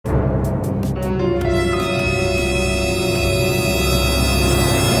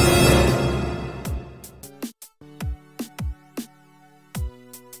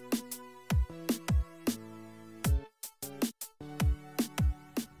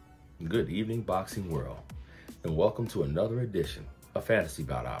Good evening, boxing world, and welcome to another edition of Fantasy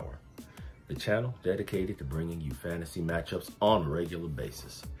Bout Hour, the channel dedicated to bringing you fantasy matchups on a regular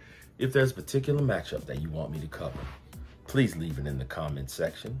basis. If there's a particular matchup that you want me to cover, please leave it in the comment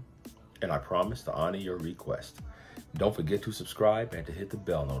section, and I promise to honor your request. Don't forget to subscribe and to hit the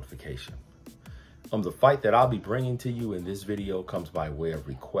bell notification. The fight that I'll be bringing to you in this video comes by way of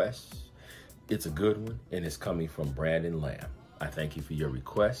request. It's a good one, and it's coming from Brandon Lamb. I thank you for your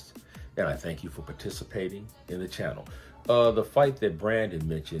request, and I thank you for participating in the channel. The fight that Brandon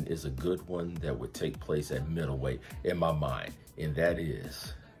mentioned is a good one that would take place at middleweight in my mind, and that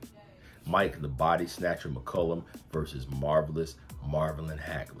is Mike The Bodysnatcher McCallum versus Marvelous Marvin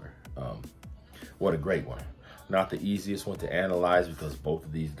Hagler. What a great one. Not the easiest one to analyze because both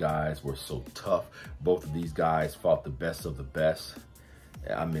of these guys were so tough. Both of these guys fought the best of the best.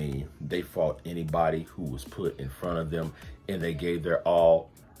 I mean, they fought anybody who was put in front of them, and they gave their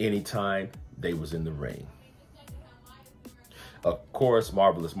all anytime they was in the ring. Of course,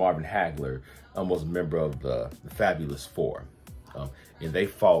 Marvelous Marvin Hagler was a member of the Fabulous Four. And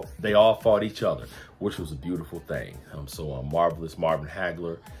they all fought each other, which was a beautiful thing. Marvelous Marvin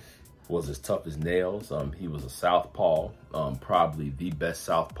Hagler was as tough as nails. He was a southpaw, probably the best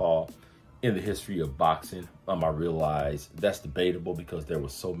southpaw in the history of boxing. I realize that's debatable because there were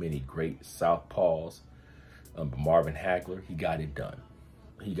so many great southpaws. But Marvin Hagler, he got it done.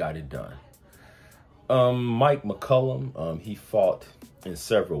 He got it done. Mike McCallum, he fought in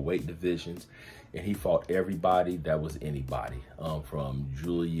several weight divisions, and he fought everybody that was anybody, from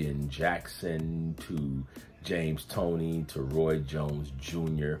Julian Jackson to James Toney to Roy Jones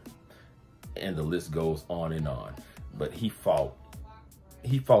Jr., and the list goes on and on. But he fought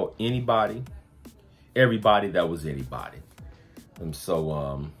anybody, everybody that was anybody.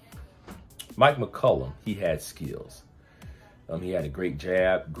 Mike McCallum, he had skills. He had a great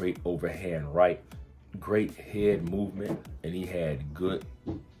jab, great overhand right, great head movement, and he had good,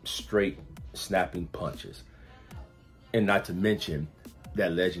 straight, snapping punches. And not to mention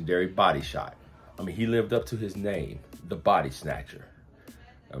that legendary body shot. He lived up to his name, the Body Snatcher.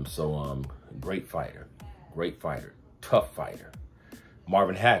 Great fighter, tough fighter.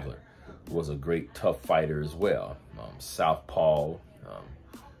 Marvin Hagler was a great, tough fighter as well. Southpaw,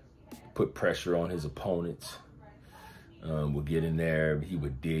 put pressure on his opponents. Would get in there, he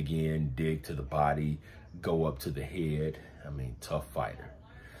would dig to the body, go up to the head. Tough fighter.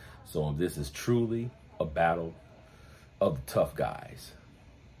 So this is truly a battle of the tough guys.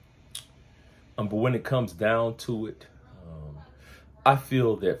 But when it comes down to it, I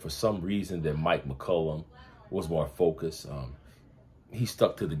feel that for some reason that Mike McCallum was more focused. He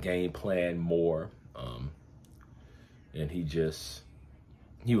stuck to the game plan more, and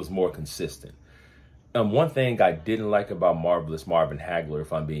he was more consistent. One thing I didn't like about Marvelous Marvin Hagler,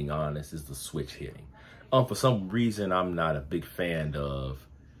 if I'm being honest, is the switch hitting. For some reason, I'm not a big fan of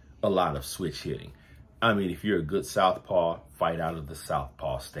a lot of switch hitting. If you're a good southpaw, fight out of the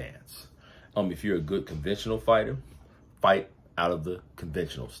southpaw stance. If you're a good conventional fighter, fight out of the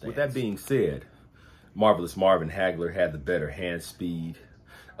conventional stance. With that being said, Marvelous Marvin Hagler had the better hand speed,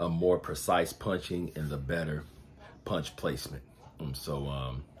 more precise punching, and the better punch placement.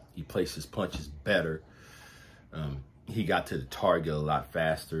 He placed his punches better. He got to the target a lot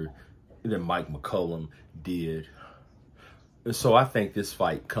faster than Mike McCallum did. And so I think this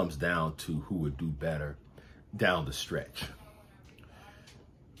fight comes down to who would do better down the stretch.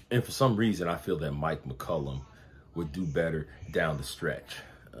 And for some reason, I feel that Mike McCallum would do better down the stretch.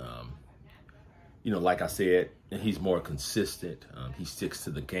 Like I said, he's more consistent. He sticks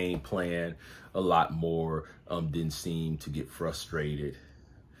to the game plan a lot more. Didn't seem to get frustrated.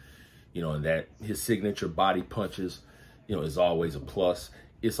 And that his signature body punches, is always a plus.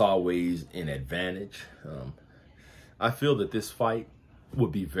 It's always an advantage. I feel that this fight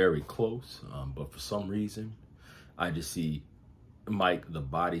would be very close, but for some reason, I just see Mike The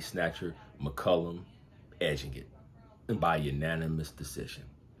Body Snatcher McCallum edging it by unanimous decision.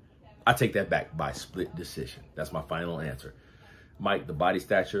 I take that back, by split decision. That's my final answer. Mike The Body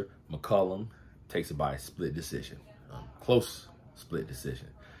Snatcher McCallum takes it by split decision. Close split decision.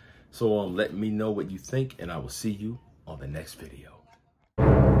 So let me know what you think, and I will see you on the next video.